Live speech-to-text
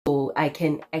So I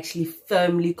can actually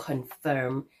firmly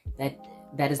confirm that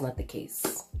that is not the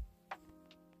case.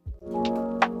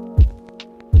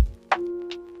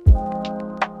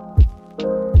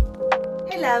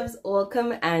 Hey loves,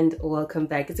 welcome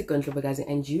back. It's a Gondrobagazi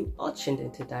and you are tuned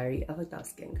into Diary of a Dark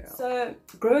Skin Girl. So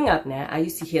growing up now, I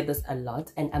used to hear this a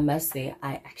lot, and I must say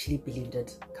I actually believed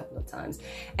it a couple of times,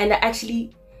 and I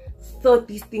actually thought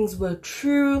these things were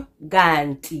true.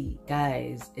 Ganti,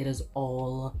 guys, it is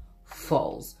all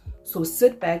false. So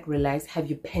sit back, relax, have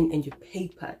your pen and your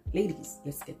paper. Ladies,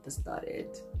 let's get this started.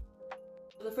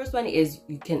 So the first one is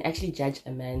you can actually judge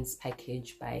a man's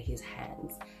package by his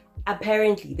hands.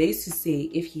 Apparently, they used to say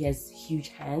if he has huge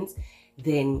hands,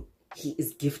 then he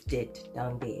is gifted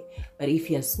down there. But if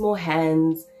he has small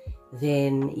hands,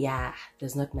 then yeah,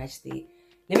 there's not much there.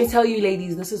 Let me tell you,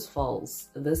 ladies, this is false.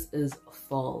 This is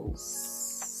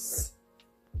false.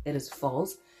 It is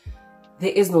false. There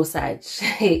is no such.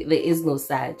 There is no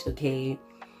such, okay?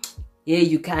 Yeah,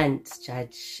 you can't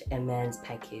judge a man's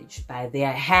package by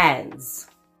their hands.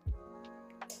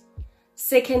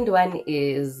 Second one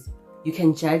is you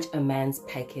can judge a man's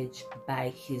package by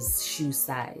his shoe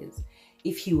size.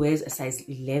 If he wears a size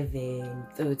 11,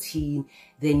 13,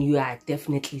 then you are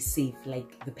definitely safe.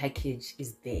 Like, the package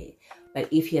is there. But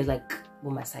if he has like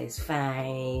a size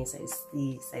 5, size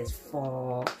 6, size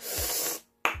 4,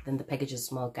 then the package is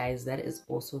small, guys. That is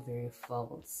also very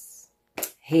false.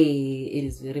 Hey, it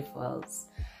is very false.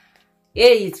 Yeah,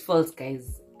 it's false,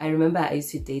 guys. I remember I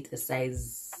used to date a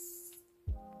size,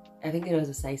 I think it was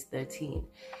a size 13.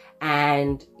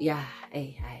 And yeah,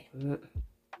 I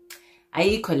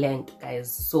equivalent,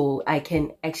 guys. So I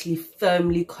can actually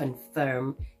firmly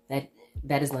confirm that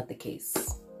that is not the case.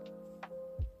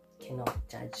 Cannot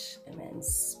judge a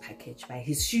man's package by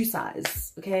his shoe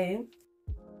size, okay?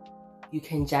 You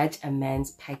can judge a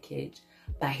man's package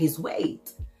by his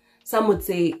weight. Some would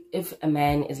say if a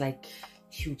man is like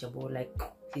huge, or like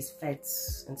he's fat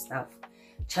and stuff,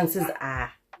 chances are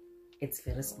it's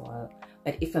very small.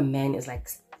 But if a man is like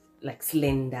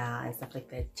slender and stuff like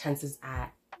that, chances are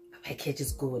the package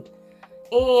is good.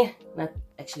 Not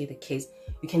actually the case.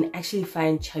 You can actually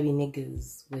find chubby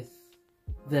niggas with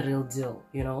the real deal,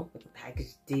 you know, with the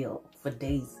package deal for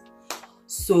days.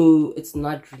 So it's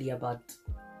not really about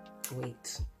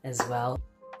weight as well.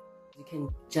 You can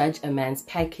judge a man's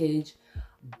package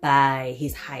by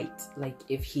his height. Like,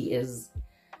 if he is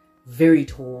very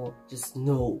tall, just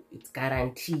know it's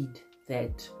guaranteed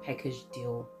that package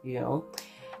deal, you know.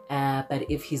 But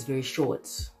if he's very short,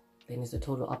 then it's the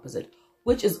total opposite,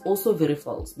 which is also very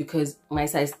false, because my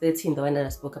size 13, the one that I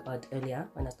spoke about earlier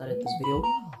when I started this video,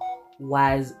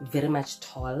 was very much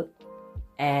tall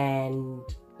and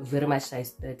very much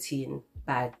size 13,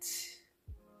 but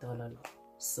no.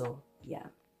 So yeah.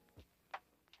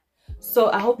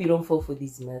 So I hope you don't fall for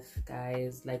these myths,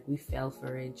 guys. Like, we fell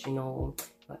for it, you know.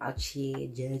 We're out here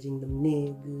judging them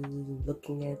niggas,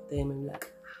 looking at them and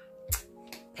like,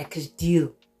 package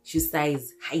deal, shoe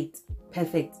size, height,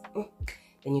 perfect.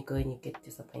 Then you go and you get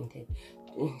disappointed.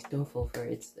 Don't fall for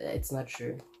it. It's not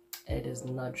true. It is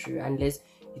not true, unless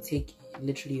you take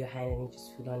literally your hand and you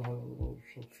just feel on him, and then you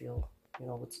can feel, you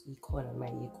know, what's equal on my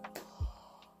ego,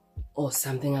 or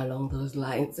something along those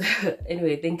lines.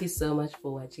 Anyway, thank you so much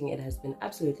for watching. It has been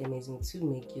absolutely amazing to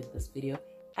make you this video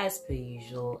as per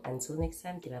usual. Until next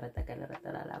time,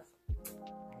 love.